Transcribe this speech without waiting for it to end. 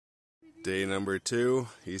Day number 2,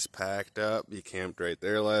 he's packed up. He camped right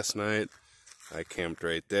there last night. I camped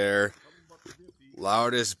right there.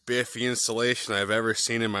 Loudest Biffy installation I've ever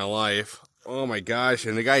seen in my life. Oh my gosh,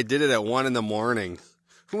 and the guy did it at 1 in the morning.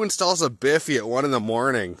 Who installs a Biffy at 1 in the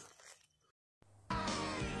morning?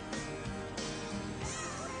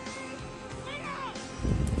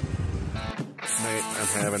 Tonight I'm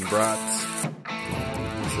having brats.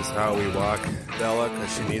 This is how we walk Bella,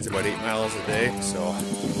 because she needs about 8 miles a day, so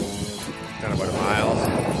kind of about a mile.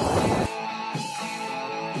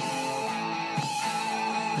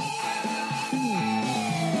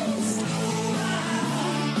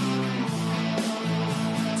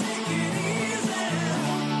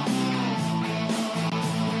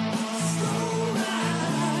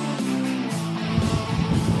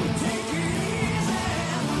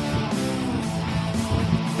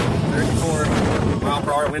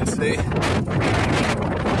 Mile-per-hour winds today.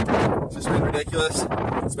 It's just been ridiculous.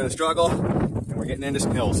 It's been a struggle, and we're getting into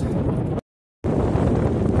some hills.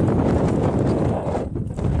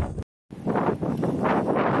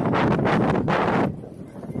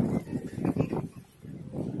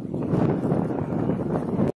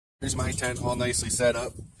 Here's my tent all nicely set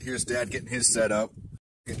up. Here's Dad getting his set up.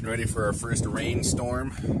 Getting ready for our first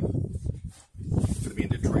rainstorm. It's going to be in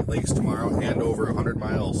Detroit Lakes tomorrow and over 100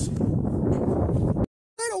 miles.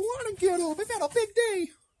 I don't want to get up. I've had a big day.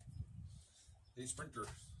 Hey, Sprinter.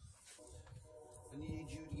 I need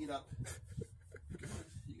you to get up.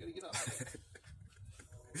 You gotta get up.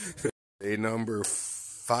 Day number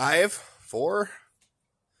 5? 4?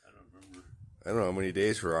 I don't remember. I don't know how many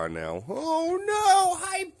days we're on now. Oh no!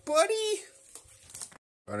 Hi, buddy!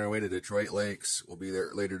 On our way to Detroit Lakes. We'll be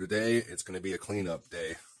there later today. It's going to be a cleanup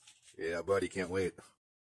day. Yeah, buddy, can't wait.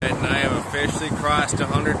 And I have officially crossed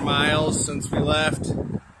 100 miles since we left.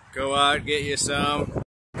 Go out, get you some.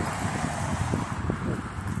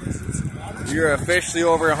 You're officially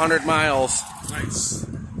over 100 miles. Nice.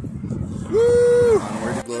 Woo!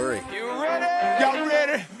 Onward to glory. You